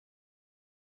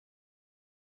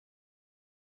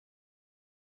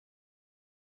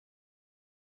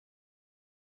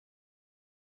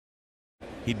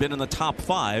he'd been in the top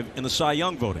 5 in the Cy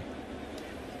Young voting.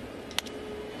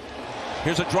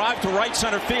 Here's a drive to right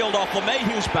center field off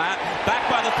LeMahieu's bat, back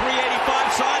by the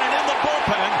 385 side and in the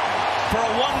bullpen for a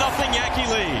 1-0 Yankee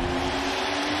lead.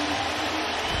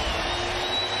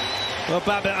 Well,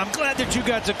 Bobby, I'm glad that you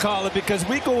got to call it, because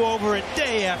we go over it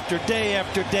day after day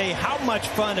after day how much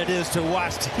fun it is to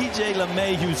watch TJ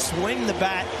LeMahieu swing the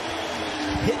bat,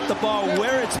 hit the ball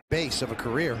where it's base of a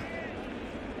career.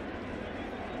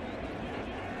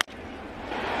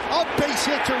 A base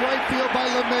hit to right field by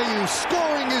LeMahieu.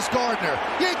 Scoring is Gardner.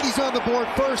 Yankees on the board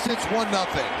first. It's 1-0.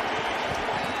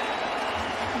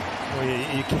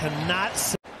 Well, you cannot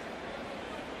say.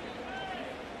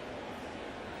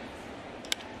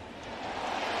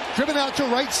 Driven out to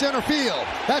right center field.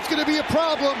 That's going to be a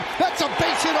problem. That's a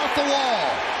base hit off the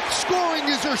wall. Scoring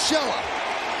is Urshela.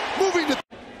 Moving to...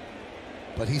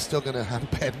 But he's still going to have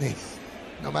a bad knee,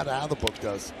 no matter how the book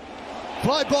does.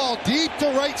 Fly ball deep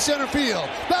to right center field.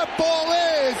 That ball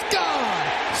is gone.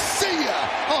 See ya.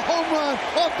 A home run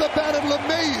off the bat of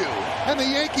LeMahieu. And the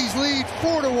Yankees lead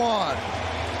 4-1.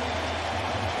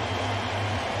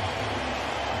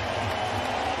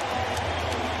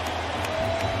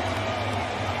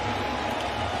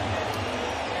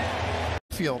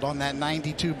 Field on that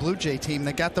 92 Blue Jay team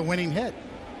that got the winning hit.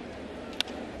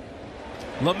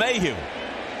 LeMahieu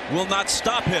will not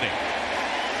stop hitting.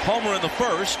 Homer in the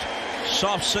first.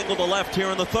 Soft single to left here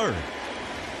in the third.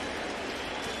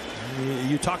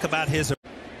 You talk about his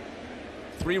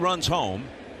 3 runs home,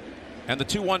 and the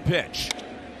 2-1 pitch.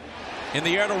 In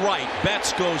the air to right.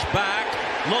 Betts goes back,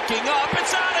 looking up.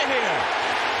 It's out of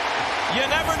here. You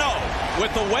never know.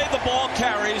 With the way the ball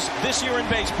carries this year in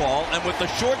baseball, and with the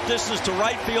short distance to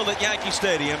right field at Yankee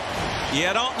Stadium, you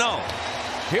don't know.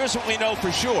 Here's what we know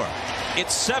for sure.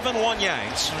 It's 7-1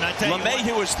 Yanks.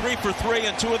 LeMahieu is 3 for 3,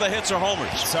 and 2 of the hits are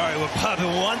homers. Sorry, well, Bobby,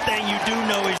 one thing you do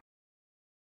know is